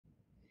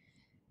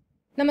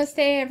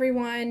Namaste,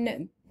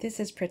 everyone. This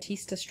is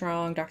Pratista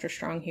Strong, Dr.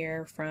 Strong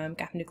here from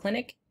Kathmandu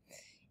Clinic.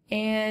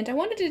 And I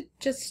wanted to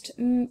just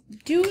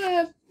do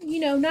a,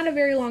 not a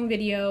very long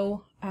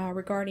video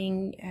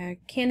regarding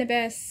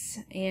cannabis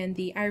and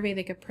the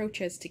Ayurvedic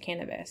approaches to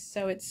cannabis.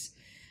 So it's,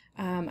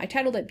 I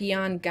titled it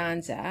Beyond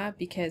Ganja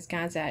because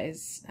Ganja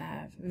is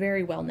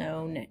very well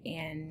known,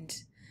 and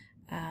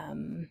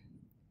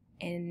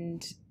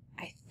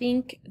I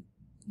think,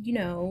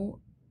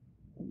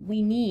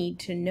 we need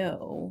to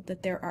know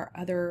that there are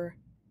other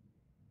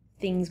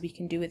things we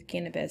can do with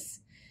cannabis.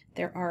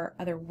 There are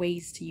other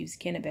ways to use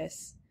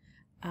cannabis,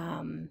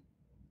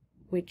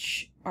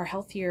 which are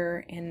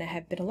healthier and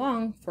have been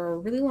along for a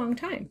really long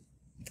time.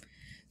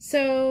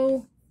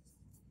 So,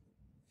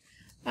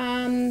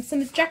 some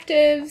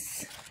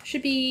objectives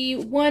should be,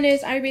 one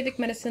is Ayurvedic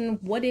medicine.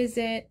 What is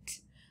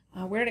it?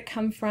 Where did it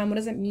come from? What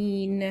does it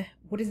mean?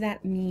 What does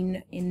that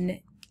mean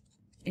in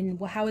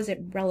how is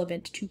it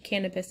relevant to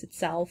cannabis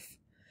itself?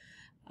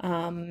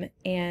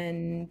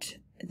 And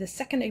the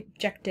second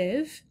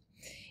objective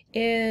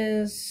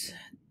is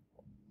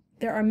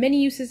there are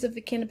many uses of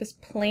the cannabis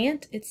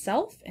plant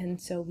itself,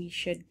 and so we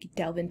should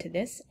delve into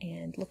this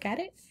and look at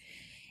it.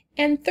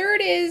 And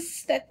third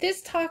is that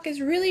this talk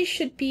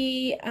should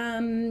be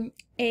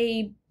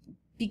a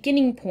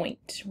beginning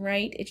point,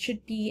 right? It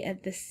should be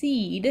at the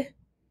seed,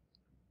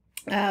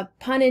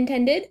 pun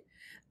intended,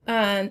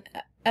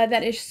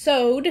 that is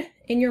sowed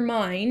in your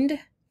mind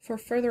for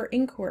further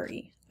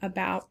inquiry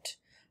about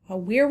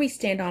where we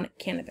stand on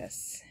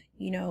cannabis.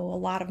 A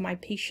lot of my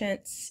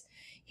patients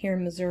here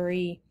in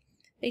Missouri,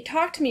 they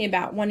talk to me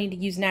about wanting to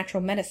use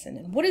natural medicine.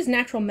 And what does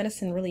natural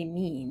medicine really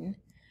mean?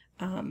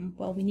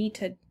 Well, we need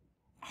to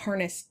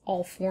harness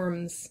all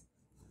forms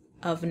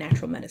of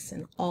natural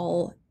medicine,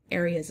 all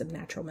areas of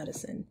natural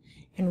medicine,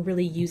 and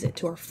really use it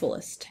to our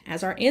fullest,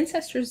 as our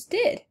ancestors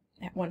did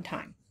at one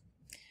time.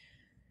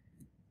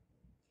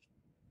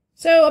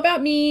 So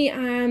about me,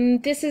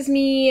 this is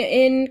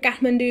me in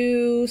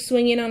Kathmandu,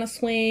 swinging on a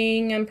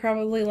swing. I'm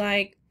probably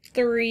like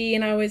 3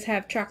 and I always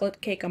have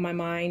chocolate cake on my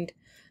mind.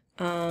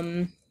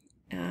 I'm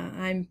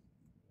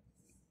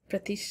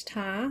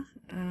Pratista,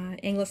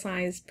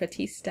 anglicized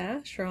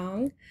Pratista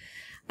Strong.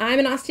 I'm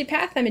an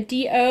osteopath. I'm a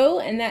DO,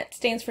 and that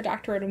stands for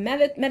Doctorate of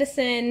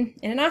Medicine.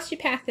 And an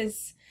osteopath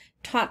is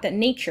taught that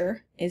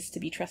nature is to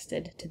be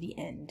trusted to the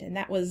end. And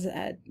that was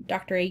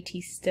Dr. A.T.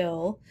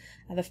 Still,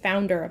 the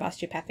founder of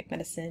osteopathic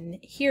medicine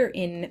here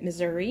in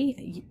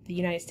Missouri, the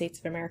United States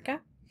of America.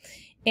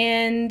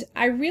 And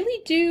I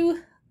really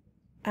do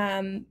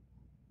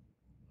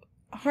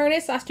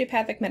harness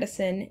osteopathic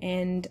medicine,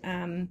 and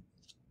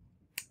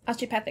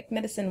osteopathic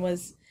medicine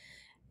was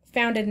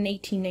founded in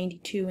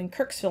 1892 in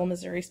Kirksville,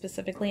 Missouri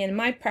specifically. And in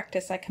my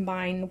practice, I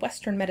combine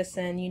Western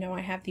medicine.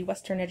 I have the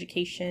Western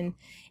education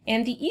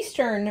and the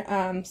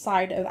Eastern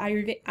side of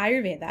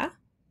Ayurveda,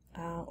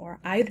 or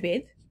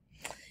Ayurved.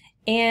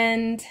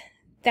 And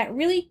that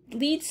really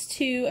leads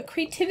to a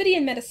creativity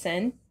in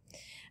medicine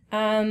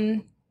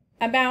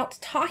about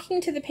talking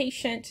to the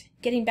patient,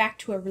 getting back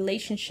to a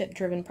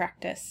relationship-driven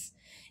practice,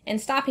 and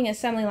stopping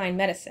assembly line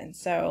medicine.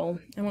 So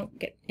I won't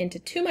get into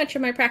too much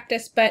of my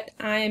practice, but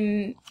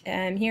I'm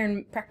here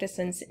in practice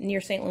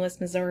near St. Louis,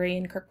 Missouri,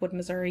 in Kirkwood,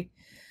 Missouri.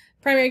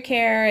 Primary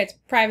care, it's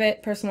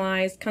private,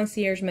 personalized,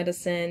 concierge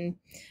medicine.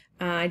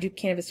 I do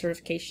cannabis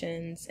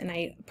certifications, and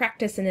I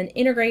practice in an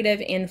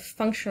integrative and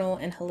functional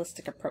and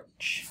holistic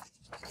approach.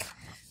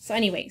 So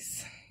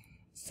anyways,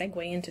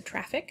 segue into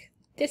traffic.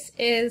 This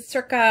is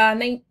circa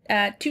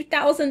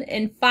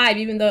 2005,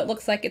 even though it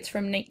looks like it's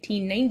from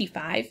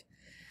 1995.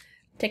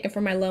 Taken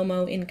from my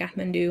Lomo in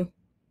Kathmandu,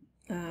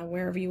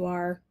 wherever you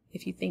are,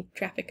 if you think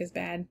traffic is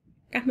bad.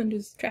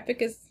 Kathmandu's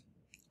traffic is,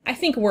 I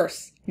think,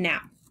 worse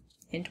now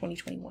in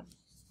 2021.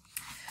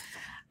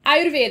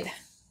 Ayurved,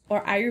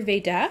 or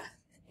Ayurveda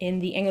in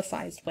the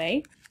anglicized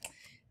way,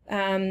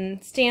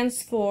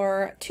 stands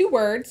for 2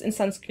 words in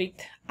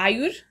Sanskrit: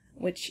 Ayur,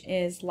 which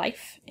is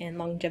life and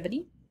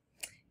longevity.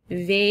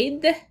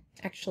 Ved,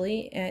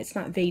 actually, it's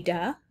not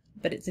Veda,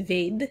 but it's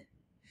Ved.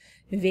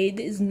 Ved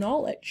is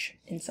knowledge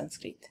in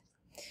Sanskrit.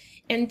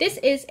 And this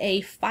is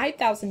a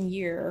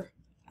 5,000-year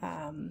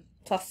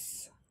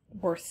plus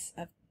worth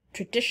of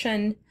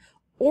tradition,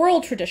 oral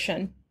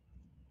tradition,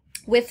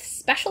 with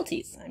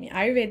specialties. I mean,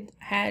 Ayurveda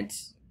had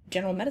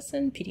general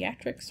medicine,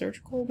 pediatric,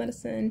 surgical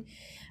medicine,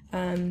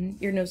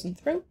 ear, nose, and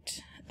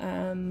throat.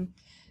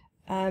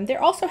 They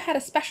also had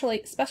a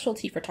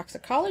specialty for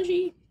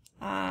toxicology.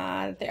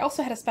 They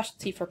also had a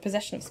specialty for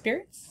possession of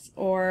spirits,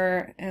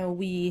 or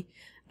we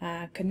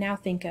could now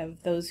think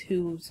of those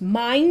whose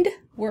mind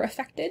were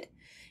affected.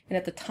 And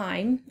at the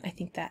time, I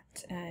think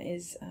that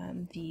is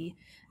the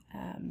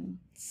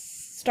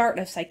start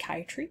of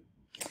psychiatry.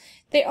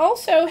 They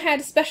also had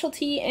a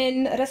specialty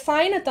in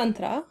Rasayana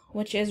Tantra,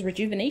 which is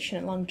rejuvenation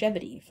and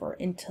longevity for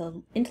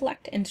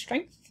intellect and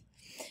strength.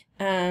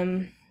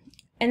 And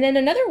then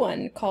another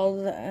one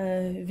called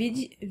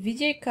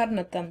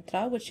Vijaykarna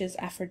Tantra, which is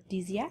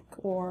aphrodisiac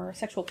or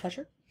sexual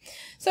pleasure.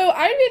 So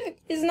Ayurveda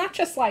is not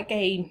just like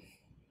a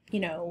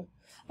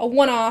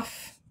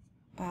one-off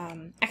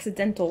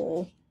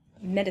accidental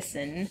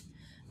medicine,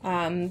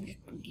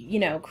 you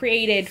know,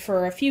 created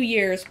for a few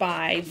years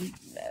by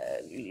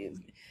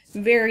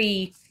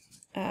very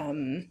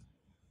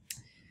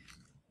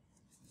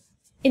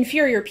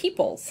inferior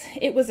peoples.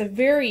 It was a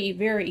very,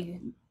 very,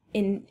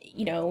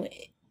 you know,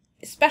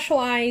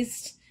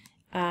 specialized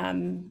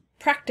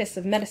practice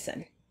of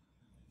medicine.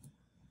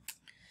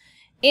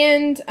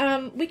 And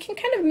we can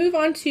kind of move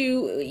on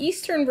to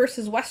Eastern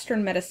versus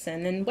Western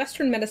medicine. And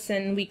Western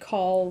medicine we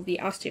call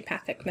the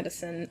osteopathic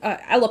medicine,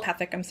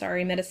 allopathic, I'm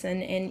sorry,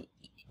 medicine. And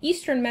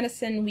Eastern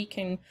medicine we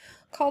can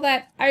call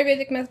that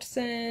Ayurvedic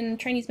medicine,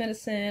 Chinese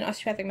medicine,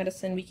 osteopathic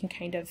medicine. We can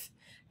kind of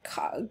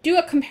do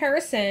a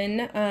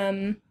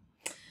comparison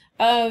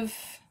of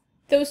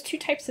those two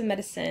types of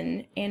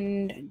medicine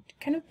and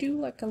kind of do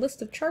like a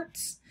list of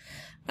charts.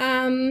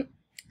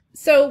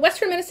 So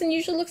Western medicine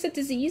usually looks at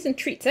disease and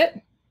treats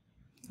it.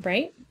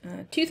 Right?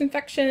 Tooth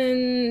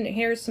infection,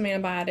 here's some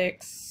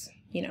antibiotics,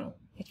 you know,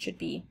 it should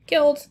be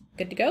killed,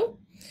 good to go.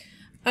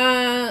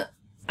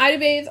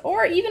 Ayurveda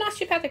or even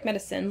osteopathic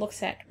medicine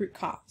looks at root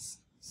cause.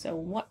 So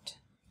what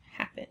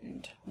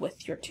happened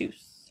with your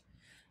tooth?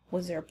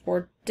 Was there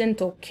poor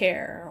dental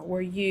care?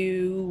 Were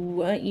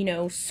you, you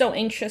know, so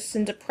anxious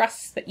and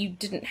depressed that you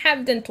didn't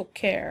have dental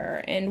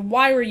care? And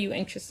why were you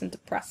anxious and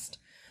depressed?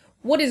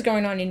 What is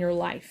going on in your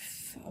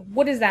life?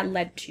 What has that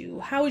led to?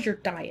 How is your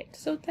diet?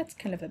 So that's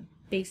kind of a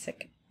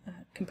basic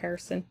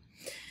comparison.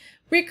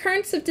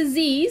 Recurrence of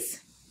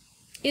disease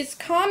is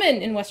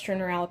common in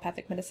Western or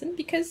allopathic medicine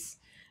because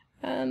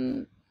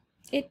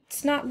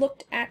it's not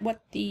looked at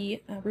what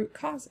the root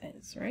cause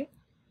is, right?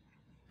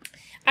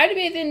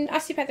 Ayurveda in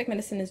osteopathic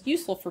medicine is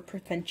useful for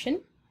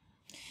prevention,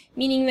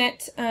 meaning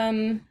that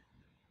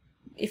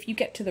if you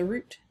get to the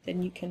root,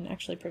 then you can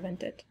actually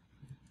prevent it.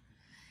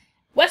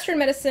 Western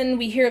medicine,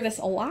 we hear this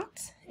a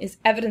lot, is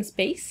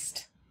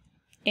evidence-based,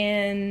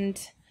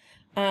 and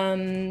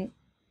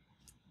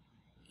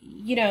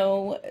you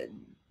know,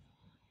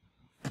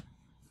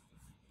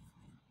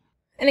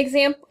 an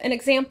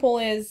example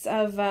is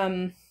of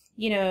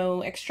you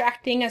know,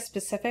 extracting a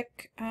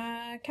specific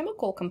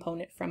chemical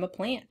component from a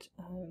plant.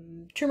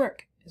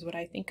 Turmeric is what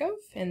I think of,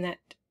 and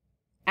that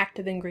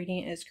active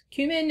ingredient is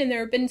curcumin, and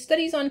there have been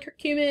studies on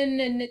curcumin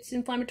and its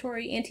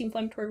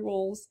anti-inflammatory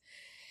roles.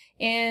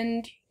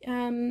 And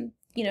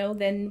you know,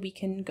 then we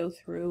can go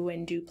through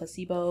and do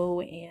placebo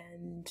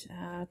and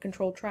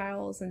controlled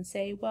trials and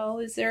say, well,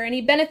 is there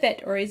any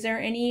benefit or is there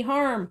any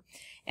harm?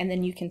 And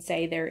then you can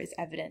say there is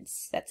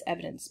evidence. That's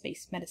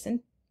evidence-based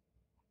medicine.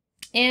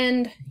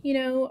 And, you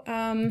know,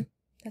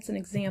 that's an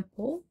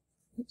example.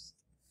 Oops.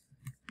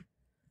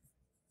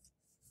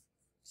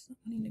 It's not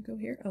wanting to go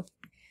here. Oh.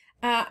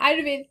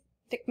 Ayurvedic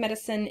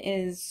medicine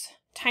is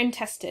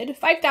time-tested.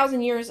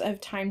 5,000 years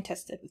of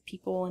time-tested with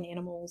people and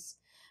animals.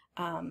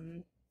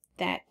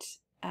 That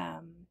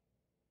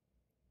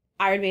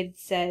Ayurveda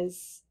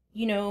says,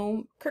 you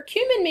know,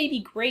 curcumin may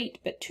be great,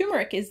 but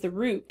turmeric is the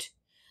root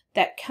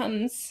that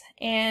comes,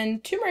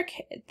 and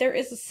turmeric, there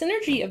is a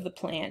synergy of the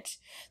plant.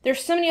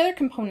 There's so many other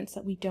components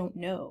that we don't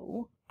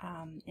know,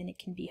 and it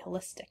can be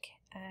holistic,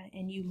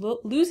 and you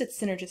lose its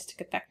synergistic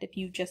effect if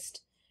you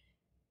just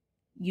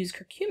use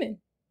curcumin.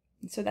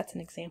 And so that's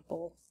an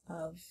example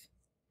of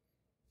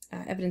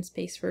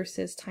evidence-based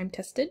versus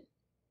time-tested.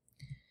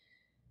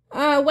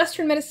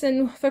 Western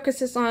medicine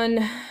focuses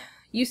on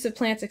use of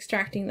plants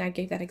extracting, I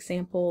gave that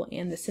example,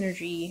 and the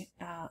synergy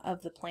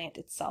of the plant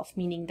itself,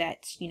 meaning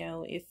that, you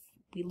know, if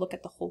we look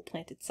at the whole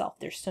plant itself,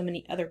 there's so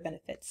many other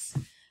benefits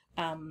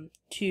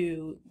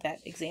to that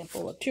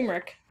example of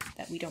turmeric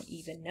that we don't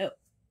even know,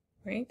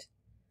 right?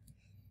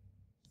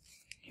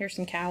 Here's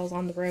some cows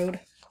on the road.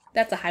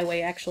 That's a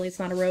highway, actually, it's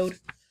not a road,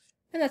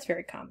 and that's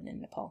very common in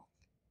Nepal.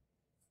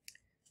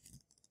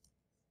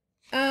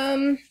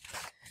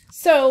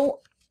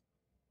 So,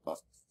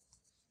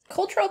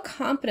 cultural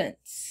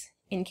competence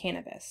in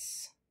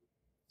cannabis.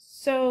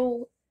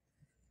 So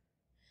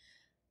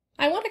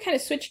I want to kind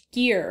of switch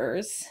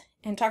gears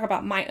and talk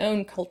about my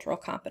own cultural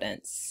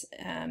competence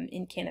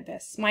in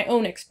cannabis, my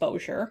own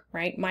exposure,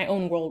 right? My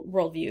own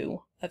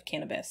worldview of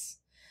cannabis.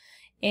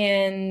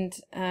 And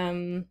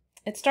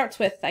it starts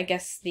with, I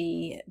guess,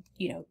 the,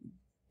 you know,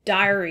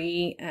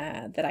 diary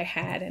that I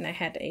had, and I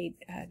had a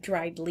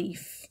dried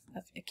leaf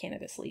of a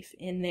cannabis leaf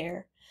in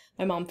there.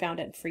 My mom found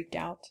it and freaked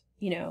out,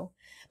 you know.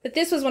 But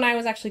this was when I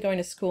was actually going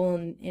to school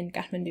in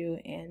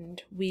Kathmandu,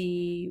 and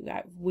we'd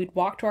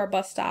walk to our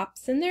bus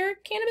stops, and there are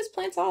cannabis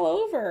plants all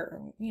over,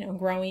 you know,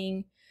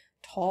 growing,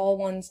 tall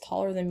ones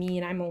taller than me,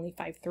 and I'm only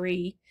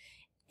 5'3".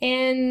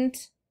 And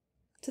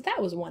so that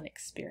was one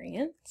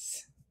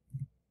experience.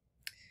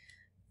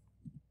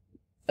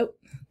 Oh,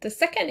 the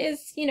second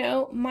is, you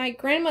know, my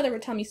grandmother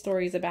would tell me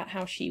stories about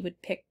how she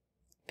would pick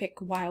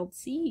wild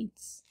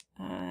seeds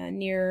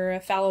near a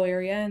fallow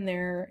area in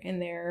their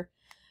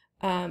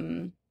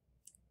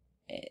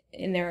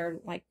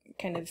like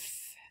kind of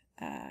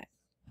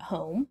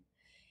home,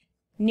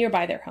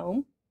 nearby their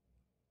home.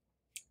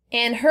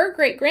 And her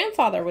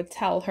great-grandfather would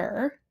tell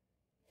her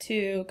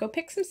to go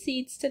pick some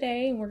seeds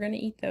today, and we're going to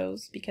eat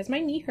those because my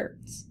knee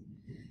hurts.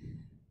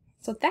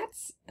 So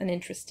that's an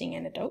interesting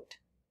anecdote.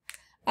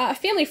 A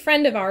family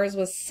friend of ours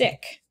was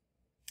sick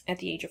at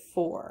the age of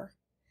 4,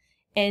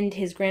 and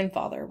his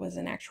grandfather was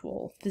an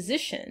actual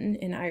physician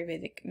in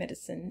Ayurvedic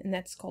medicine, and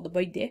that's called a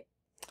Vaidya.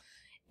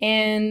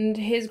 And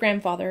his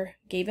grandfather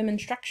gave him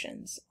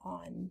instructions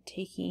on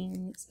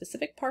taking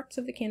specific parts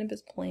of the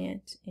cannabis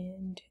plant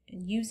and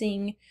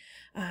using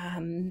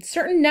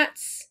certain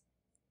nuts,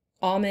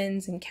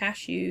 almonds and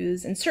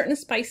cashews, and certain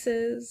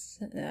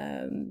spices,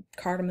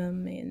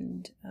 cardamom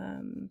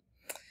and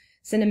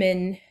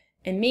cinnamon,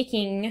 and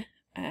making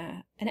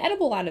an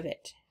edible out of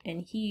it.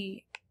 And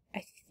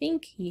I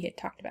think he had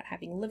talked about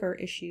having liver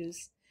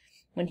issues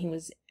when he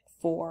was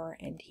 4,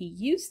 and he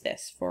used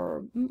this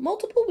for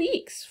multiple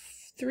weeks,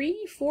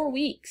 3-4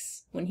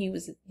 weeks, when he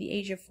was at the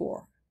age of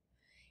 4,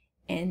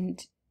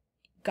 and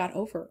got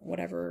over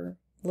whatever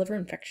liver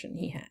infection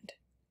he had.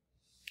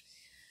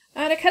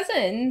 I had a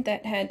cousin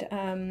that had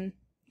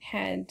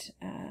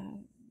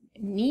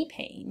knee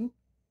pain,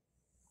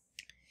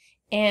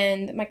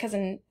 and my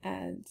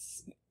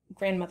cousin's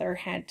grandmother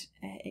had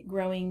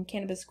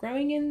cannabis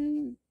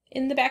growing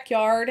in the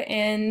backyard,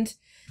 and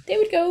they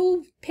would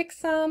go pick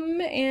some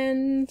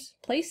and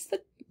place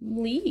the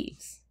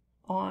leaves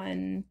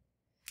on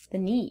the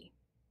knee.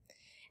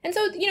 And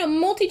so,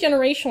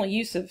 multi-generational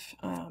use of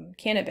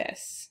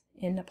cannabis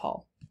in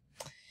Nepal.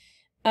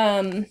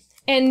 And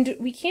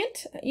we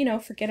can't,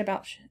 forget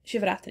about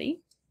Shivaratri.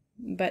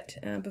 But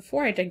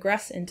before I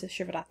digress into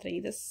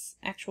Shivaratri, this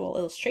actual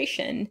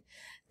illustration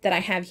that I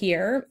have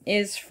here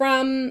is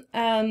from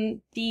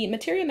the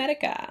Materia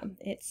Medica.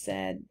 It's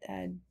a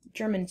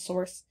German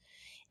source.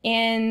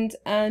 And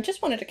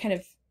just wanted to kind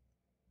of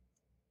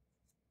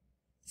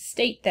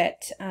state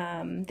that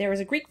there was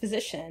a Greek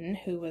physician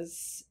who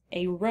was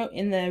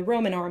in the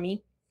Roman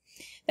army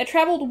that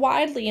traveled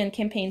widely on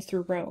campaigns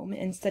through Rome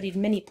and studied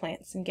many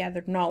plants and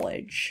gathered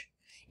knowledge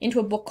into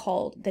a book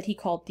that he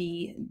called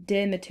the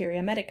De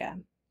Materia Medica,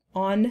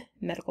 on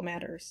medical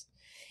matters.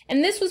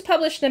 And this was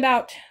published in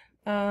about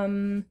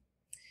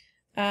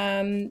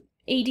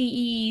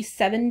ADE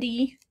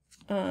 70,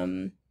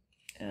 or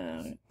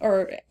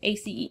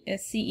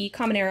CE,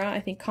 Common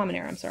Era, Common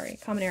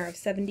Era of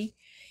 70.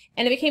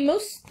 And it became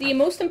the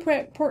most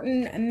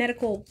important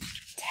medical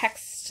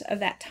text of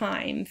that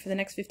time for the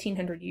next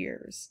 1500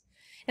 years.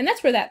 And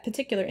that's where that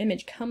particular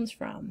image comes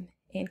from.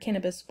 And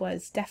cannabis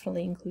was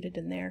definitely included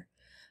in there.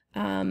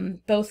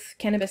 Both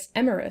Cannabis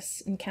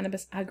emerus and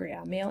Cannabis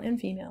agria, male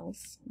and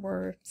females,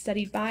 were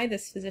studied by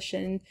this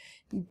physician,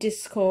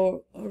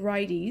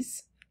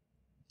 Dioscorides.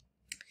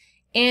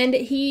 And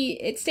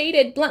it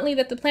stated bluntly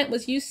that the plant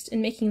was used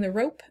in making the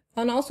rope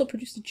and also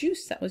produced a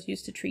juice that was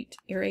used to treat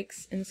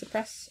earaches and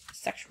suppress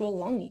sexual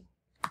longing.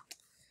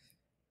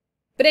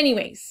 But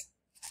anyways,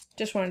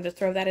 just wanted to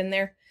throw that in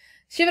there.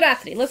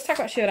 Shivaratri. Let's talk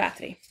about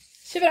Shivaratri.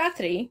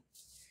 Shivaratri,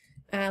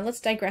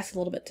 let's digress a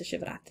little bit to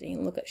Shivaratri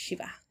and look at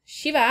Shiva.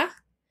 Shiva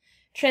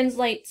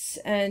translates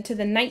to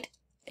the night.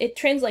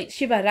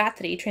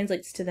 Shivaratri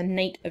translates to the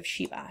night of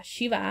Shiva.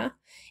 Shiva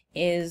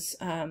is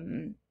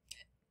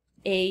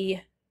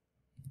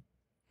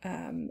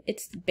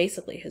it's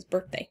basically his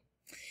birthday.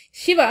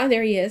 Shiva,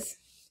 there he is.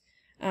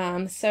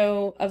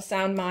 So of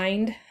sound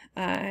mind,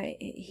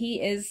 he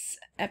is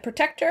a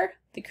protector,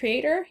 the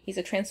creator. He's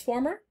a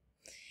transformer.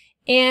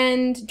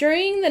 And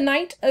during the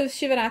night of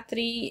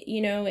Shivaratri,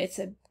 it's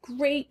a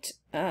great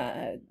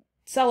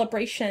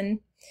celebration.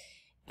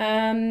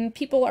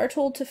 People are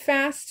told to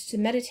fast, to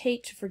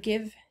meditate, to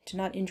forgive, to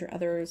not injure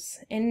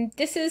others. And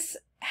this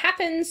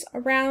happens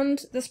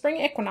around the spring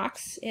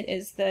equinox. It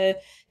is the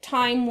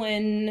time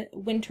when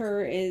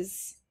winter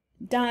is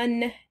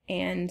done,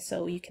 and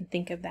so you can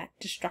think of that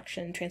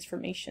destruction,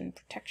 transformation,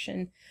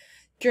 protection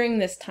during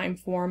this time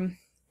form.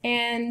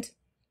 And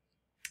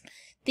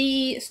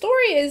the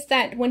story is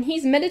that when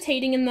he's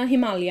meditating in the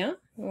Himalaya,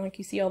 like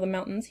you see all the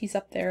mountains, he's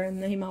up there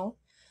in the Himalaya,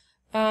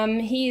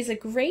 he is a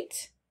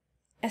great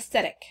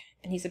aesthetic,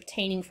 and he's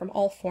obtaining from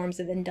all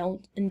forms of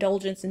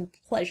indulgence and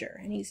pleasure,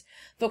 and he's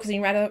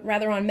focusing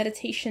rather on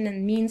meditation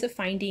and means of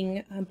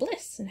finding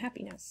bliss and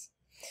happiness.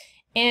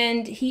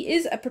 And he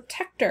is a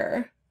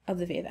protector of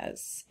the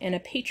Vedas and a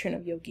patron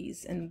of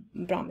yogis and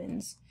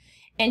Brahmins.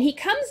 And he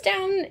comes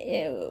down,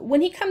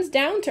 when he comes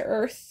down to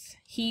earth,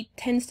 he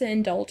tends to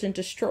indulge and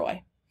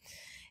destroy.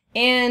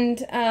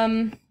 And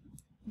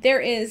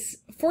there is,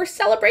 for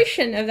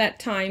celebration of that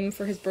time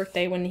for his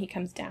birthday when he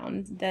comes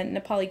down, the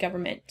Nepali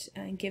government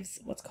gives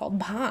what's called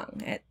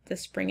bhang at the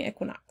spring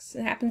equinox.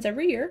 It happens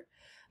every year.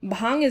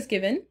 Bhang is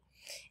given,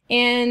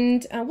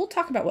 and we'll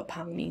talk about what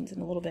bhang means in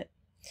a little bit.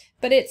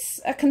 But it's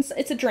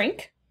a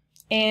drink,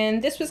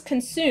 and this was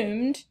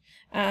consumed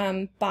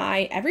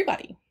by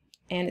everybody,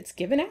 and it's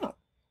given out.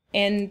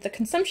 And the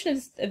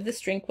consumption of this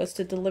drink was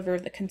to deliver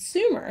the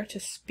consumer to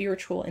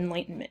spiritual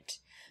enlightenment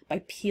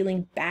by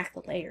peeling back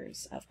the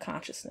layers of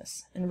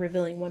consciousness and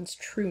revealing one's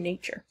true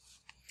nature.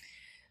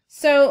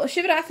 So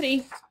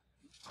Shivaratri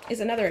is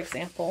another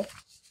example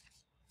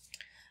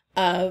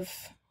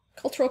of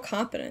cultural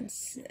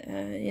competence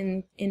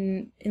in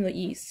the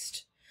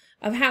East,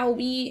 of how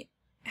we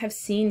have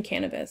seen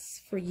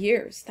cannabis for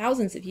years,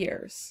 thousands of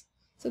years.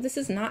 So this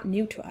is not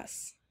new to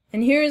us.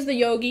 And here's the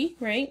yogi,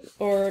 right?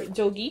 Or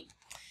yogi.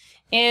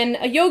 And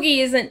a yogi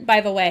isn't,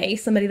 by the way,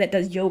 somebody that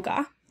does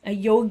yoga. A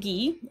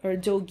yogi, or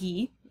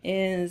yogi,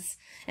 is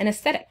an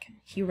ascetic.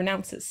 He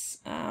renounces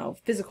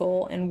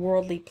physical and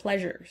worldly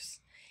pleasures.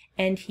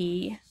 And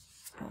he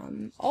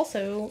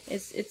also,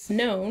 it's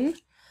known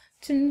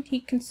he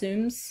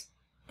consumes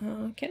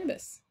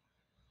cannabis.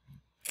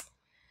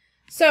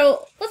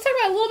 So let's talk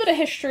about a little bit of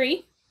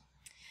history,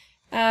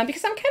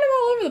 because I'm kind of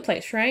all over the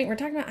place, right? We're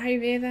talking about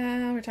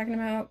Ayurveda, we're talking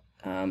about,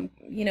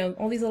 you know,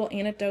 all these little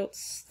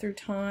anecdotes through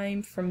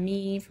time from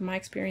me, from my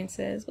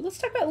experiences. But let's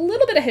talk about a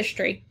little bit of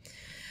history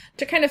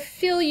to kind of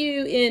fill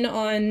you in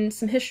on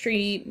some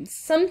history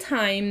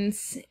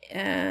sometimes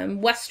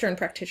Western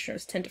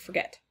practitioners tend to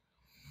forget.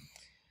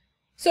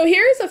 So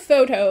here's a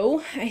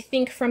photo, I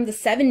think from the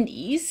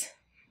 70s.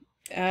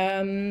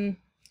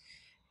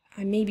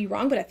 I may be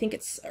wrong, but I think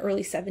it's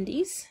early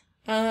 70s.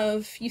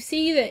 You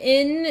see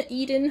the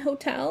Eden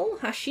Hotel,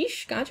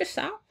 Hashish, Ganja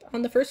shop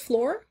on the first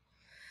floor.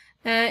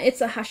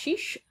 It's a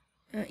Hashish,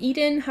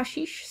 Eden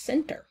Hashish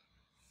Center.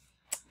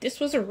 This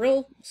was a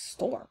real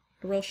store,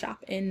 a real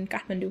shop in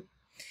Kathmandu.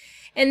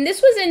 And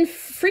this was in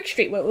Freak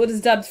Street, what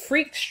was dubbed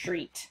Freak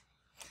Street.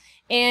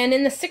 And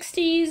in the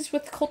 60s,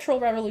 with the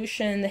Cultural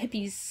Revolution, the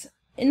hippies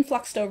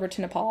influxed over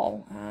to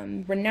Nepal,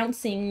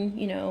 renouncing,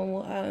 you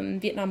know,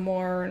 Vietnam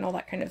War and all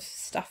that kind of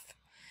stuff.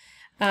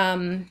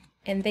 And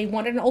they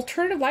wanted an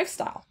alternative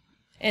lifestyle.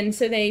 And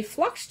so they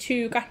flocked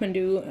to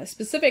Kathmandu, a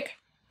specific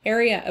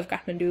area of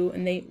Kathmandu,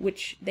 and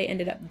which they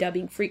ended up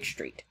dubbing Freak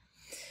Street.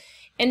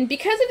 And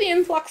because of the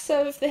influx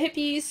of the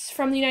hippies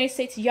from the United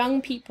States,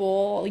 young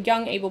people,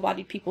 young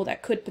able-bodied people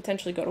that could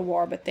potentially go to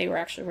war, but they were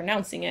actually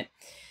renouncing it,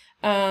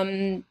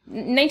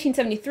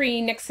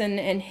 1973, Nixon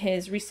and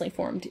his recently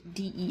formed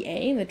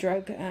DEA, the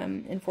Drug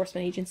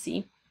Enforcement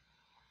Agency,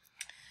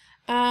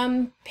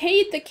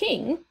 paid the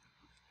king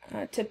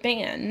to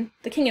ban,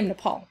 the king of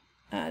Nepal,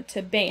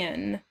 to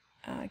ban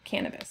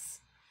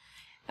cannabis.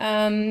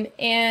 And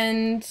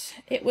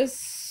it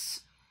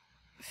was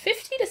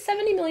 $50 to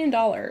 $70 million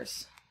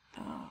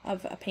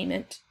of a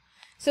payment.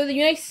 So the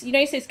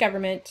United States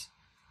government,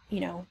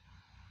 you know,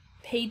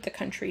 paid the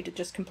country to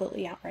just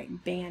completely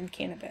outright ban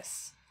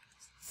cannabis.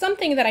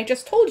 Something that I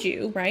just told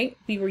you, right,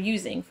 we were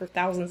using for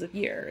thousands of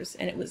years,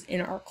 and it was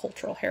in our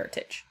cultural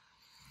heritage.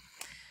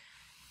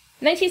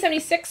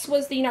 1976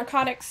 was the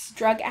Narcotics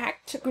Drug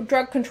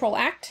Control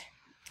Act.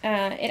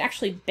 It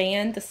actually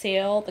banned the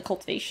sale, the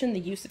cultivation, the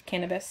use of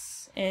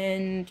cannabis,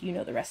 and you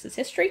know the rest is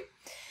history.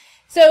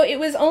 So it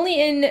was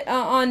only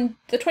on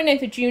the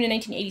 29th of June in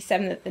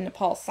 1987 that the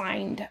Nepal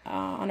signed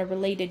on a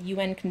related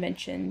UN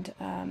convention,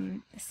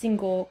 a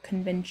single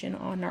convention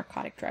on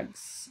narcotic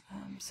drugs.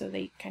 So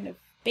they kind of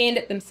banned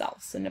it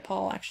themselves. And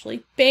Nepal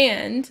actually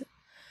banned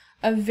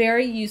a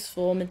very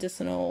useful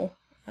medicinal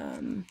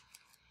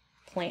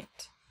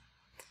plant.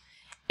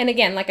 And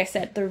again, like I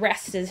said, the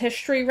rest is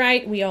history,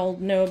 right? We all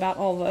know about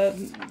all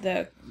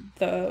the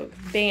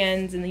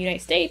bans in the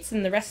United States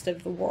and the rest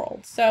of the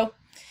world. So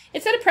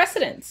it set a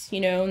precedence,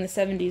 you know, in the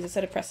 70s, it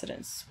set a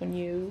precedence when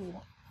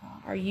you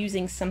are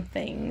using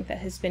something that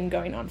has been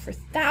going on for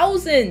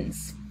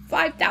thousands,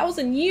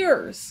 5,000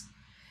 years,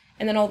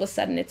 and then all of a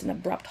sudden it's an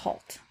abrupt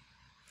halt.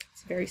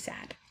 It's very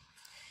sad.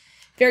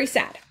 Very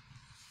sad.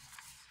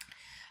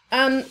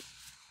 And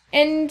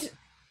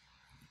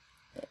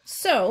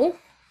so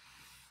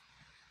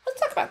let's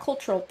talk about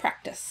cultural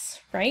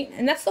practice, right?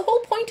 And that's the whole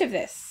point of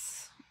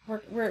this.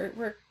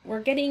 We're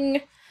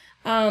getting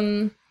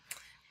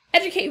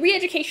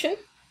re-education,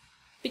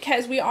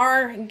 because we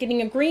are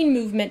getting a green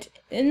movement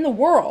in the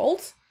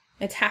world.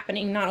 It's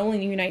happening not only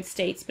in the United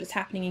States, but it's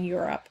happening in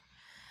Europe.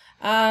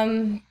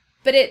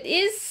 But it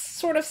is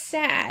sort of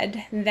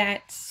sad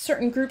that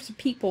certain groups of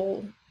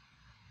people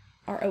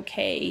are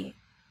okay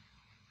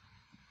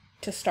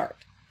to start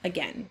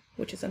again,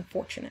 which is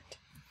unfortunate.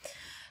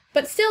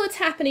 But still, it's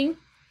happening.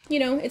 You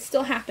know, it's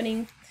still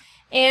happening.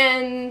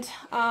 And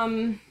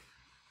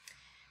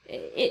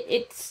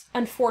it's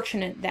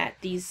unfortunate that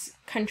these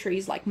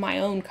countries, like my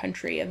own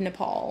country of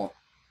Nepal,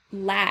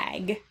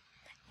 lag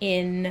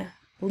in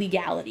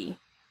legality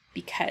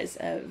because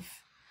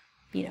of,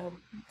 you know,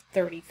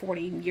 30,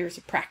 40 years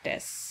of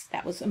practice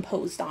that was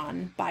imposed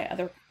on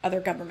by other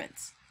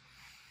governments.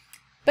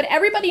 But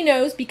everybody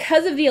knows,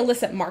 because of the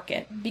illicit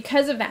market,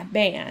 because of that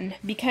ban,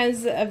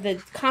 because of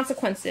the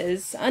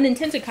consequences,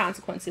 unintended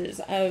consequences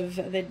of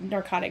the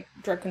Narcotic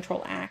Drug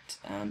Control Act,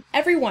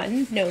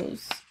 everyone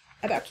knows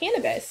about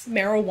cannabis,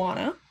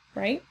 marijuana,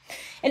 right?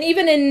 And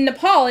even in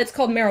Nepal, it's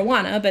called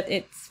marijuana, but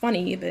it's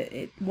funny that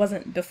it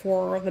wasn't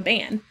before the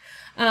ban.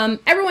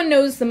 Everyone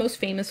knows the most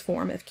famous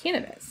form of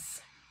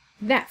cannabis.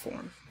 That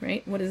form,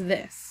 right? What is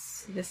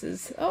this? This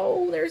is,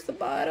 oh, there's the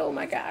bud. Oh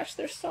my gosh,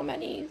 there's so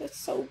many. That's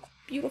so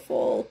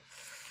beautiful.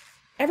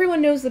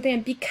 Everyone knows the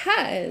ban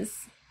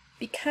because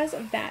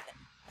of that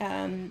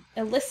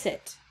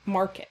illicit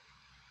market.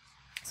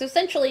 So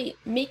essentially,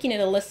 making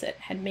it illicit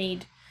had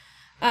made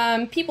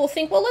people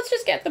think, well, let's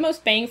just get the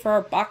most bang for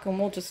our buck and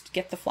we'll just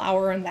get the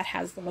flower and that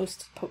has the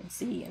most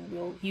potency and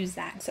we'll use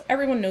that. So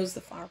everyone knows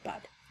the flower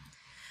bud.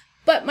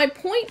 But my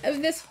point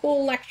of this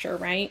whole lecture,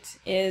 right,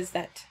 is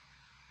that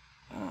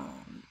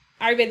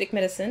Ayurvedic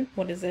medicine,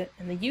 what is it,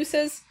 and the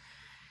uses,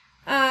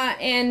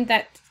 and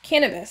that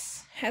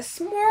cannabis has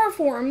more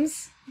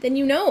forms than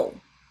you know.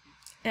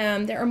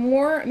 There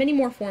are many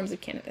more forms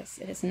of cannabis.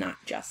 It is not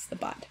just the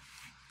bud.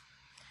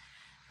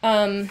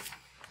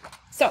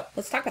 So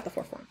let's talk about the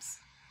 4 forms.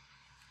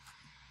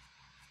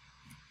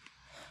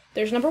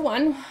 There's number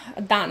 1,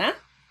 dana.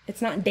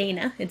 It's not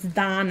dana, it's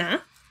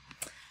dana.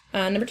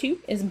 Number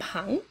 2 is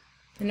bhang.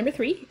 And number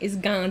 3 is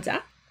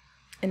ganja.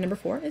 And number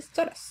 4 is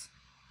toras.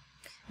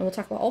 And we'll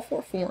talk about all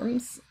 4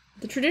 forms,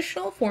 the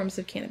traditional forms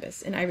of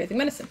cannabis in Ayurvedic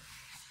medicine.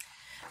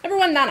 Number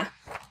 1, dana.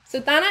 So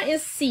dana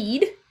is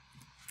seed.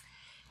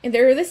 And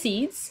there are the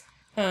seeds.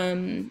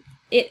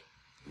 It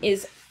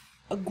is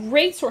a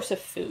great source of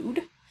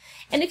food.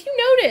 And if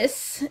you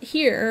notice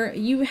here,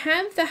 you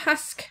have the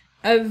husk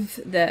of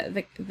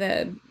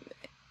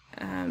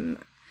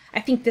I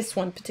think this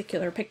one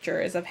particular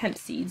picture is of hemp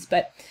seeds,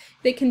 but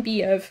they can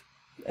be of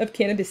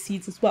cannabis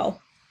seeds as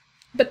well.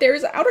 But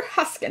there's an outer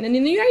husk, and in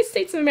the United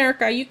States of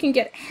America, you can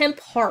get hemp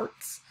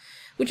hearts,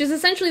 which is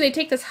essentially they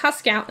take this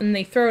husk out and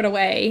they throw it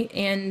away,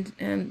 and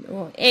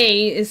well,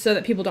 A is so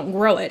that people don't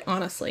grow it,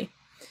 honestly.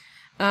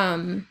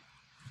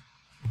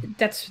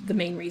 That's the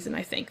main reason,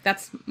 I think.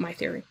 That's my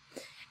theory.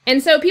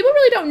 And so people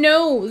really don't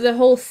know the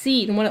whole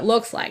seed and what it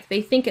looks like.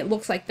 They think it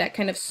looks like that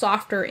kind of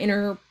softer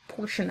inner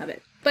portion of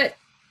it. But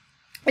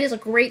it is a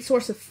great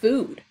source of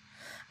food.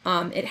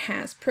 It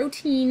has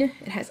protein,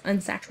 it has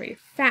unsaturated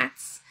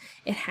fats,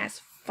 it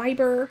has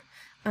fiber.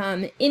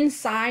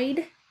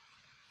 Inside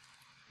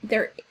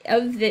there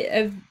of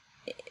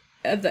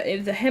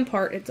the hemp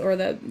heart, or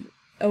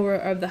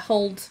of the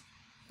hulled,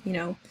 you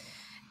know,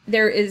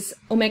 there is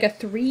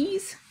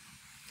omega-3s.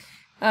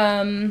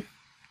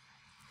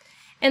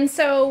 And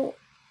so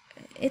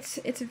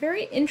it's a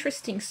very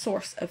interesting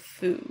source of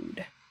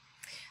food.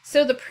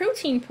 So the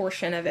protein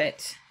portion of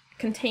it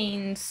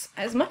contains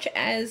as much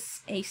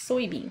as a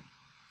soybean.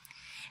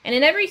 And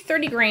in every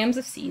 30 grams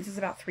of seeds is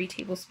about 3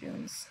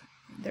 tablespoons.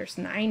 There's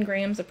 9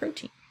 grams of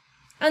protein.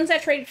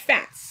 Unsaturated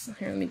fats.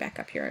 Here, let me back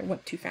up here. I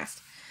went too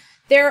fast.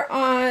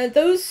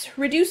 Those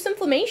reduce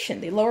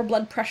inflammation. They lower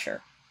blood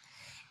pressure.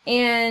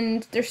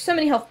 And there's so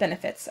many health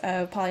benefits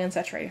of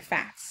polyunsaturated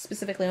fats,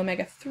 specifically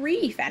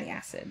omega-3 fatty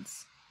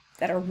acids,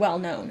 that are well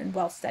known and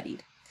well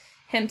studied.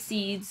 Hemp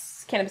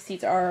seeds, cannabis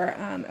seeds are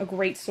a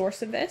great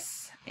source of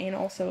this, and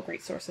also a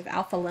great source of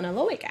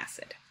alpha-linolenic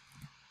acid.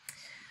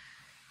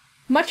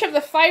 Much of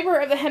the fiber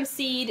of the hemp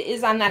seed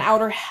is on that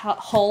outer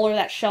hull, or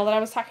that shell that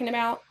I was talking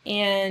about,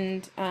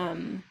 and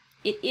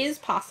it is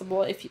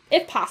possible,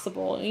 if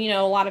possible, you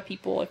know, a lot of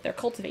people, if they're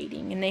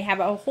cultivating and they have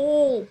a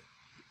whole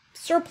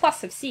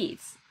surplus of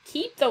seeds,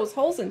 keep those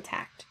hulls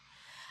intact.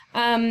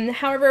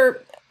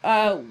 However,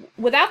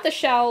 without the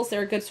shells,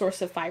 they're a good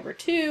source of fiber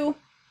too.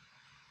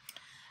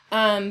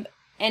 And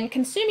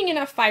consuming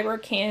enough fiber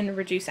can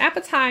reduce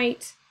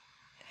appetite,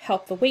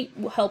 help with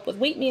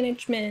weight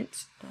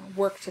management,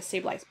 work to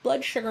stabilize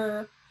blood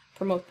sugar,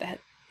 promote the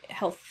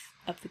health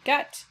of the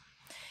gut.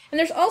 And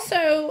there's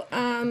also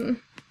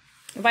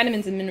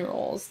vitamins and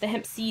minerals. The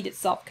hemp seed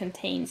itself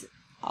contains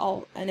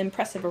an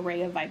impressive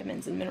array of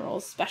vitamins and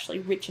minerals, especially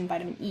rich in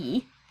vitamin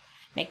E,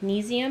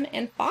 magnesium,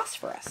 and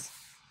phosphorus,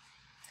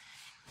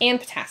 and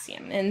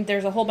potassium. And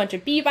there's a whole bunch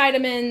of B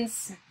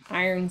vitamins,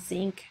 iron,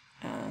 zinc,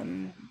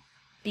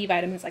 B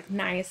vitamins like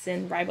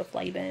niacin,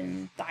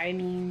 riboflavin,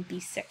 thiamine,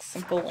 B6,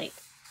 and folate.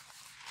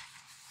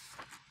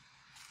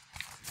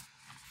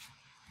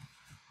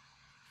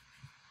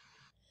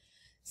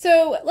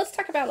 So let's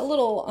talk about a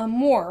little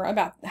more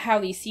about how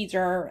these seeds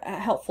are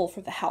helpful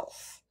for the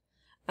health.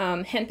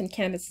 Hemp and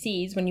cannabis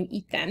seeds, when you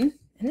eat them,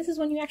 and this is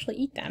when you actually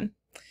eat them,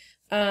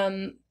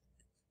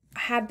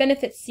 have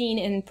benefits seen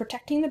in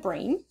protecting the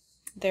brain.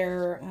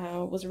 There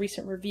was a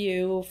recent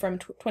review from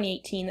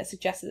 2018 that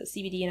suggested that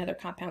CBD and other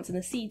compounds in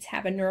the seeds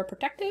have a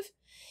neuroprotective,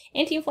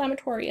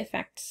 anti-inflammatory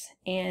effects,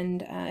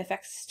 and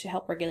effects to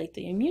help regulate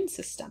the immune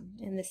system.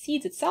 And the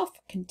seeds itself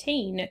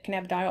contain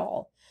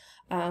cannabidiol.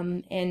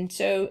 And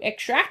so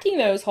extracting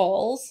those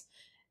hulls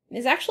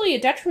is actually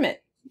a detriment.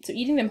 So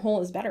eating them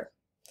whole is better.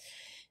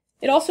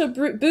 It also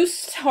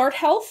boosts heart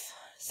health.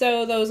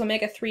 So those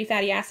omega-3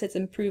 fatty acids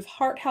improve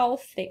heart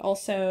health. They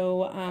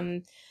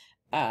also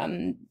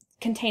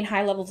contain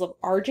high levels of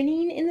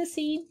arginine in the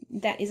seed.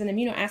 That is an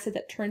amino acid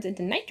that turns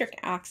into nitric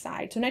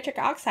oxide. So nitric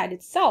oxide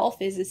itself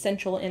is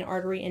essential in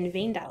artery and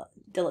vein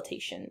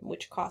dilatation,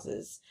 which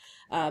causes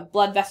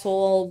blood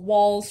vessel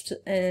walls to,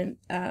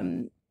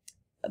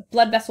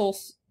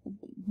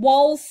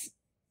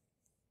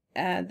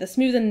 the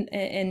smooth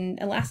and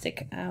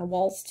elastic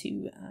walls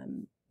to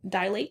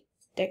dilate,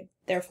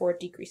 therefore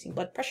decreasing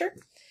blood pressure.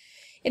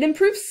 It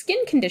improves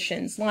skin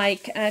conditions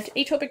like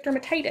atopic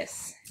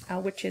dermatitis,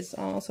 which is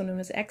also known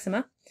as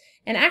eczema,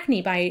 and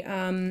acne by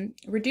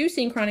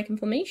reducing chronic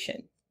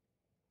inflammation.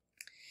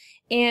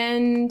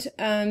 And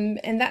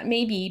that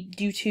may be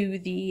due to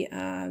the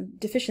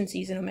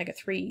deficiencies in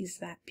omega-3s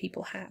that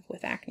people have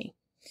with acne.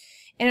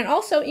 And it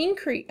also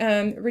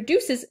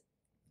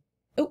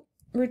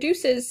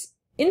reduces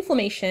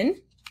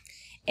inflammation,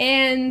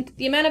 and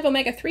the amount of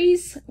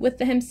omega-3s with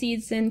the hemp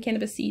seeds and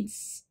cannabis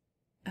seeds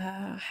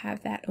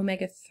have that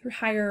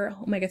higher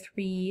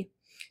omega-3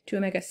 to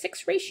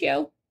omega-6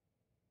 ratio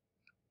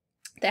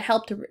that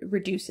help to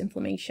reduce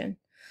inflammation.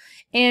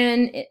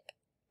 And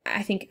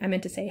I think I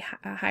meant to say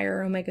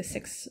higher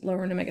omega-6,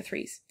 lower in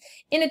omega-3s.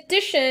 In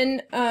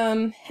addition,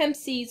 hemp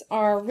seeds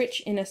are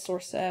rich in a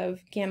source of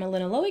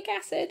gamma-linoloic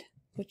acid,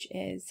 which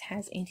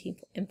has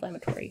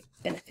anti-inflammatory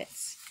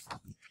benefits.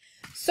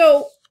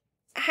 So,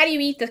 how do you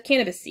eat the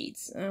cannabis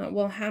seeds?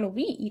 Well, how do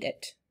we eat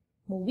it?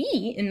 Well,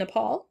 we, in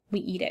Nepal, we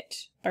eat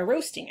it by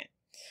roasting it.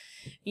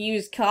 You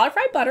use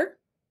clarified butter,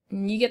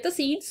 you get the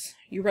seeds,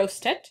 you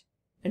roast it,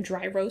 a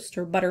dry roast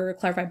or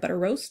clarified butter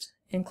roast,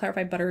 and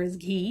clarified butter is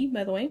ghee,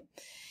 by the way.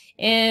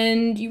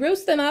 And you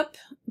roast them up,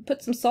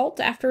 put some salt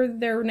after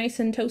they're nice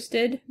and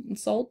toasted, and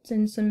salt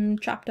and some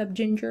chopped up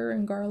ginger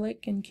and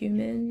garlic and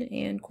cumin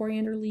and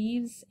coriander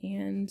leaves,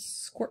 and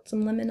squirt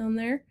some lemon on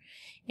there.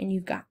 And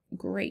you've got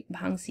great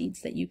bhang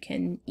seeds that you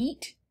can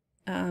eat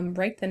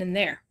right then and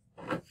there.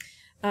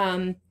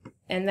 And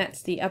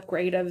that's the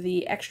upgrade of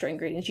the extra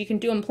ingredients. You can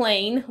do them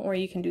plain, or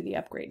you can do the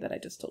upgrade that I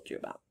just told you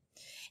about.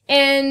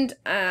 And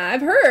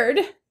I've heard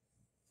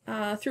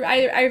through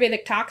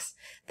Ayurvedic talks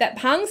that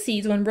bhang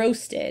seeds, when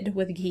roasted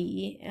with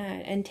ghee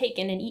and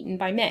taken and eaten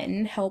by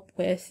men, help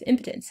with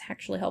impotence,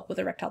 actually help with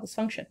erectile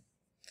dysfunction,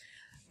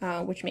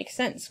 which makes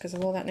sense because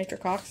of all that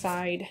nitric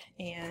oxide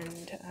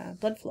and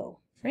blood flow,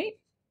 right?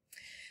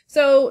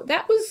 So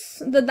that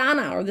was the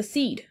dana, or the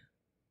seed.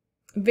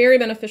 Very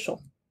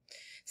beneficial.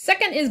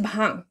 Second is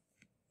bhang.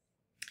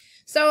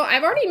 So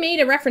I've already made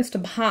a reference to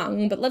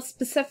bhang, but let's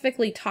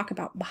specifically talk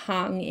about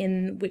bhang,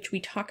 in which we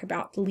talk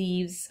about the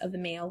leaves of the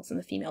males and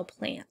the female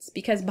plants.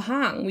 Because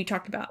bhang, we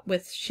talked about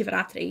with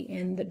Shivaratri,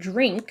 and the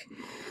drink,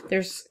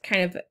 there's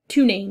kind of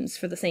two names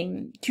for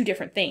the two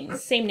different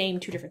things. Same name,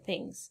 two different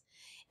things.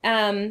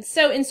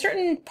 So in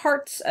certain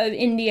parts of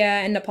India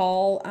and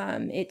Nepal,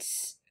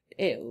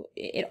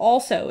 it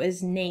also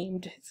is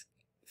named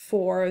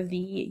for the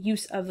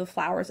use of the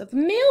flowers of the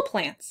male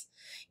plants.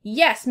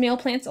 Yes, male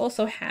plants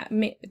also have,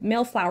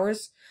 male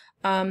flowers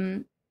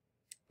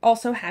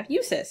also have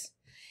uses.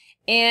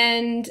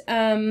 And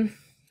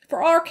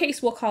for our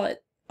case, we'll call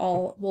it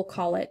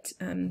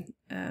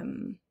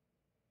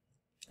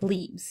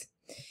leaves.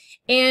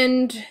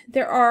 And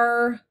there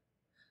are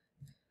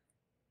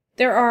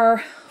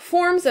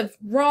forms of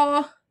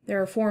raw,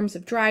 there are forms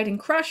of dried and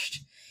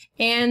crushed,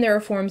 and there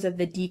are forms of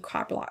the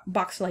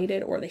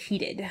decarboxylated or the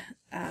heated.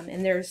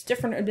 And there's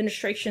different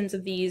administrations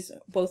of these,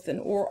 both in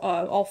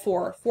all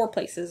four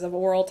places of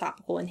oral,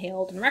 topical,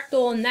 inhaled, and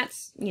rectal. And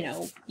that's,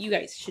 you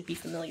guys should be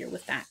familiar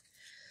with that.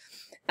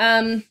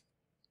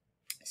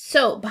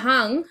 So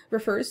bhang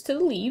refers to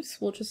the leaves.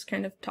 We'll just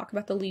kind of talk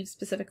about the leaves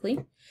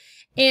specifically.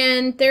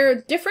 And there are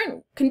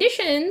different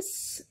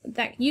conditions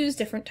that use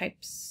different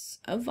types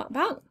of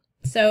bhang.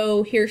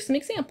 So here's some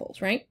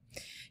examples, right?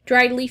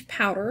 Dried leaf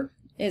powder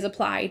is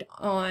applied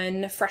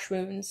on fresh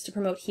wounds to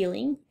promote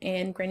healing,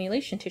 and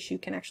granulation tissue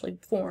can actually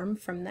form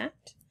from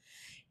that.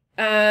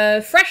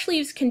 Fresh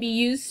leaves can be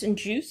used and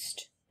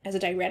juiced as a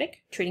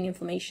diuretic, treating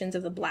inflammations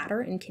of the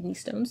bladder and kidney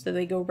stones, so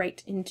they go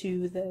right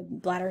into the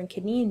bladder and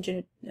kidney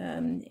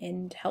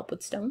and help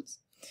with stones.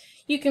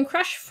 You can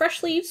crush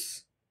fresh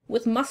leaves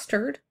with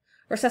mustard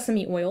or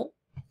sesame oil.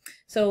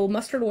 So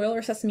mustard oil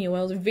or sesame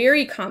oil is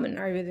very common in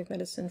Ayurvedic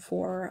medicine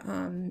for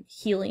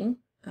healing,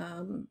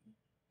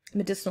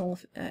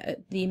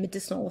 the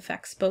medicinal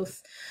effects,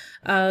 both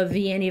of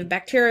the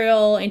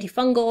antibacterial,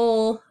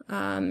 antifungal,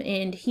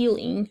 and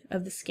healing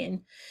of the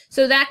skin.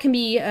 So that can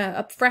be,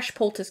 a fresh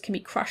poultice can be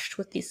crushed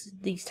with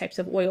these types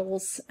of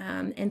oils,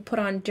 and put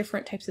on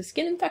different types of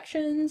skin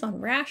infections,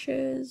 on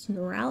rashes,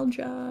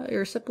 neuralgia,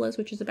 erysipelas,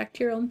 which is a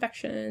bacterial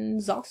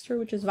infection, zoster,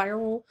 which is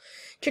viral,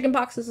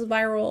 chickenpox is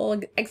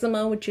viral,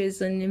 eczema, which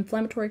is an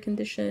inflammatory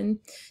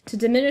condition, to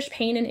diminish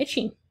pain and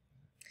itching.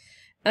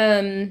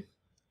 And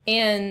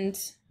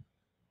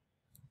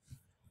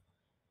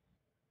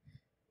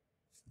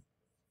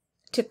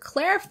to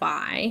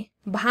clarify,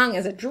 bhang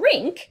as a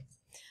drink,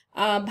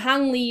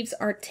 bhang leaves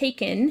are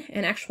taken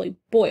and actually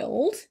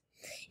boiled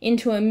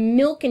into a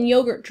milk and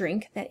yogurt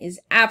drink that is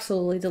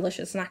absolutely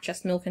delicious. Not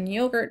just milk and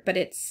yogurt, but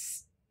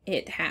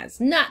it has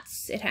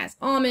nuts, it has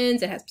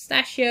almonds, it has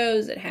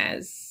pistachios, it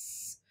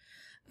has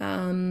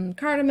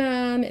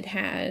cardamom, it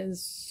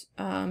has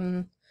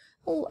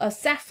a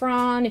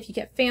saffron if you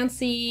get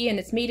fancy, and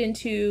it's made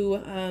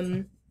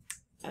into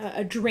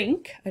a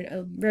drink,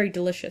 a very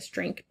delicious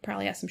drink.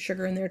 Probably has some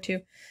sugar in there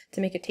too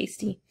to make it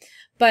tasty.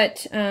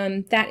 But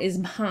that is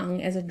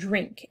bhang as a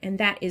drink, and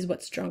that is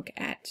what's drunk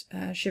at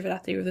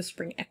Shivaratri, or the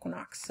spring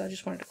equinox. So I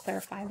just wanted to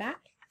clarify that.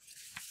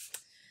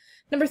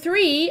 Number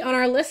 3 on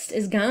our list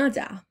is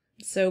Ganja.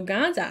 So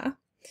Ganja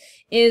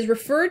is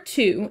referred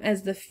to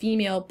as the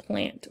female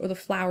plant, or the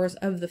flowers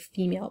of the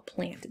female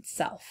plant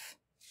itself.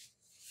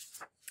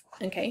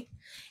 Okay.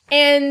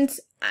 And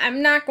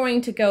I'm not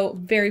going to go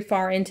very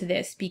far into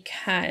this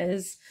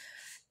because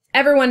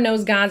everyone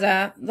knows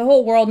Ganja. The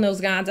whole world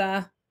knows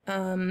Ganja.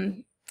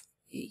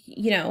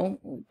 You know,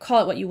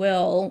 call it what you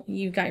will.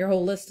 You've got your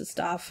whole list of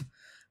stuff.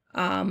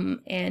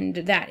 And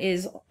that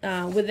is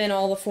within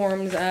all the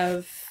forms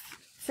of,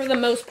 for the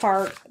most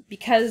part,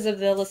 because of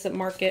the illicit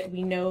market,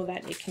 we know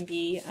that it can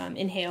be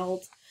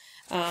inhaled.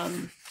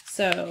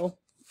 So,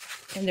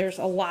 and there's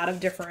a lot of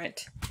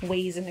different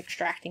ways of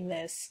extracting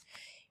this.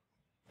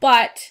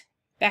 But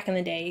back in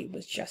the day, it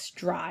was just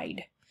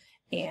dried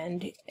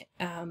and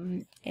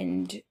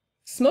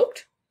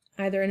smoked,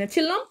 either in a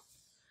tillam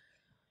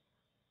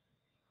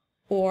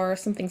or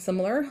something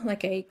similar,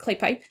 like a clay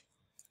pipe.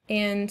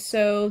 And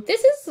so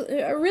this is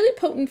a really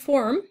potent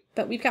form,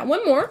 but we've got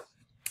one more,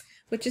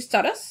 which is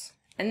taras.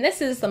 And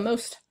this is the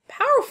most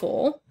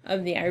powerful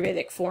of the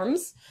Ayurvedic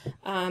forms,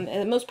 and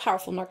the most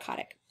powerful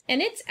narcotic.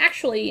 And it's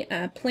actually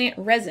a plant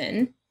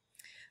resin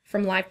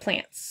from live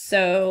plants.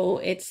 So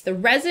it's the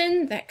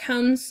resin that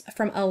comes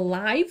from a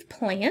live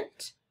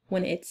plant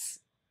when it's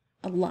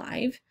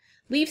alive,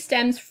 leaves,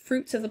 stems,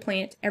 fruits of the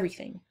plant,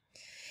 everything.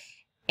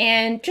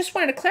 And just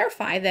wanted to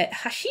clarify that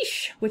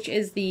hashish, which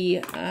is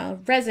the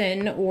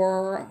resin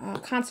or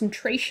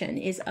concentration,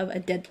 is of a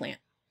dead plant.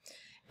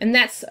 And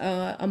that's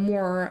a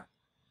more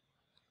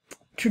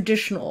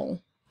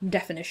traditional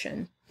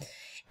definition.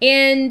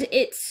 And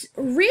it's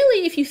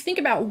really, if you think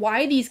about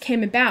why these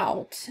came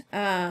about,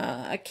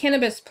 a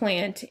cannabis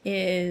plant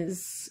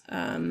is,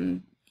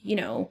 you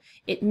know,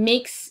 it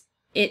makes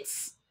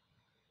its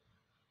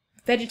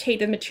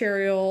vegetative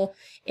material,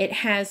 it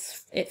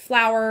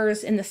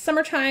flowers in the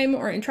summertime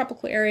or in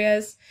tropical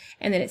areas,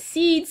 and then it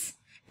seeds,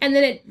 and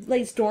then it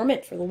lays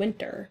dormant for the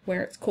winter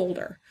where it's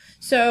colder.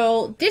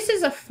 So this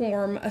is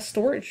a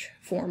storage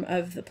form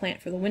of the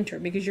plant for the winter,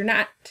 because you're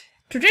not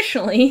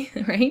traditionally,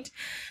 right?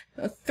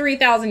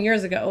 3,000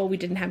 years ago, we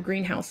didn't have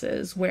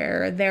greenhouses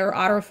where they're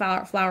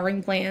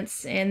auto-flowering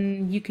plants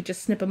and you could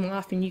just snip them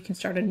off and you can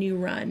start a new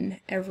run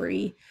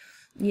every,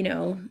 you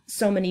know,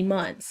 so many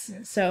months.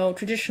 So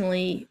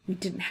traditionally, we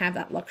didn't have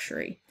that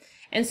luxury.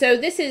 And so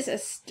this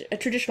is a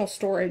traditional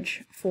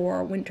storage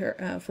for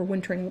winter, for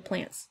wintering the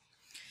plants.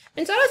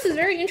 And so this is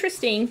very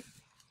interesting.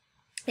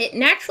 It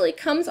naturally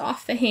comes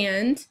off the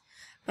hand,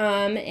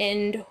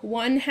 and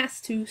one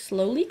has to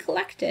slowly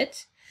collect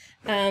it,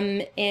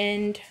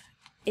 and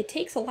it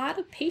takes a lot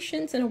of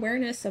patience and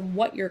awareness of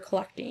what you're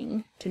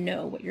collecting to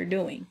know what you're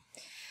doing.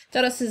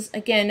 Taras is,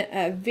 again,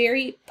 a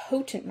very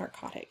potent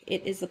narcotic.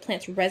 It is the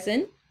plant's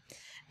resin,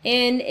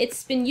 and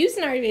it's been used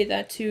in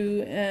Ayurveda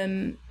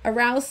to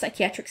arouse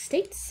psychiatric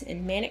states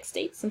and manic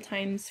states,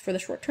 sometimes for the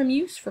short-term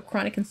use for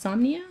chronic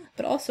insomnia,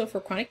 but also for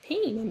chronic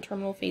pain in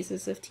terminal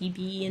phases of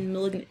TB and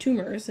malignant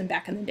tumors. And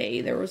back in the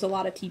day, there was a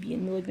lot of TB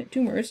and malignant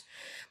tumors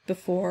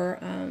before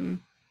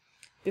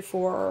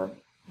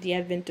the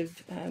advent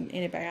of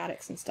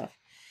antibiotics and stuff.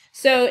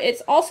 So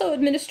it's also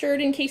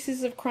administered in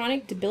cases of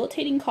chronic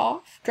debilitating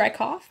cough, dry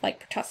cough,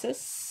 like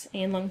pertussis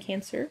and lung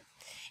cancer.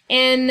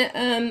 And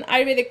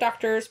Ayurvedic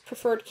doctors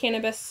preferred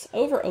cannabis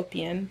over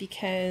opium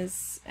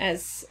because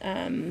as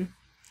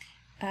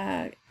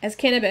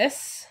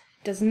cannabis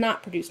does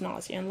not produce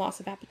nausea and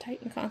loss of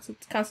appetite and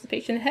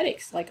constipation and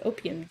headaches like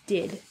opium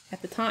did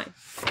at the time.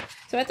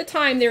 So at the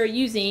time, they were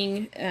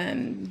using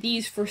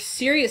these for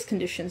serious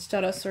conditions.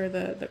 Taras are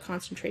the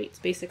concentrates,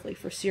 basically,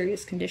 for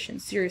serious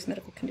conditions, serious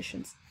medical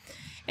conditions.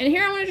 And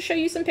here I wanted to show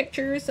you some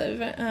pictures of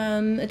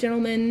a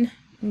gentleman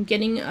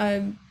getting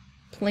a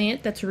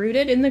plant that's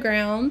rooted in the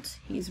ground.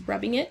 He's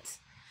rubbing it,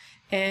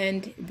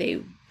 and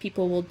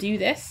people will do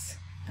this.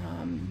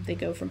 They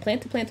go from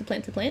plant to plant to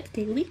plant to plant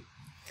daily,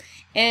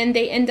 and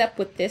they end up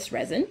with this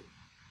resin.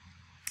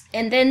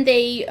 And then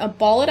they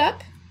ball it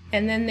up,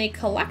 and then they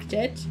collect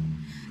it.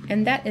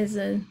 And that is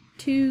a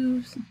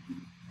 2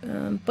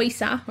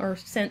 paisa, or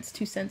cents,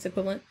 2 cents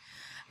equivalent.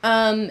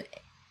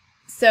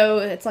 So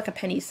it's like a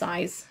penny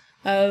size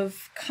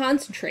of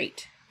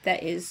concentrate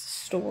that is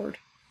stored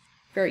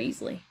very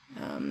easily.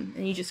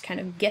 And you just kind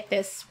of get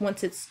this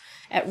once it's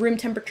at room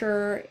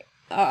temperature,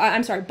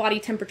 body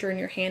temperature in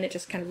your hand, it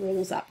just kind of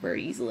rolls up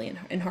very easily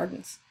and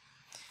hardens.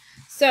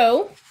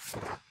 So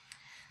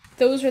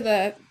those are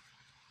the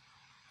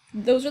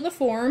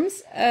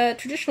forms,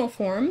 traditional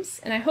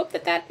forms, and I hope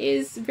that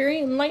is very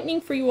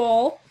enlightening for you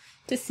all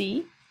to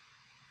see.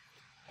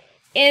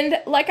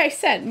 And like I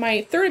said,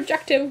 my third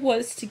objective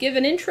was to give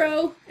an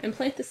intro and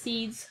plant the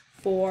seeds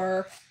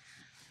for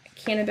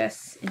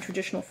cannabis in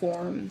traditional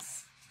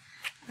forms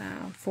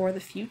for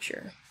the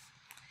future.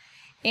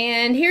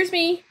 And here's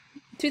me,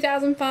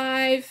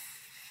 2005,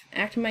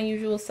 acting my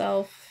usual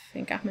self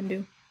in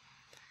Kathmandu.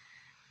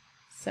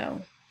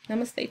 So,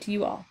 namaste to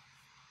you all.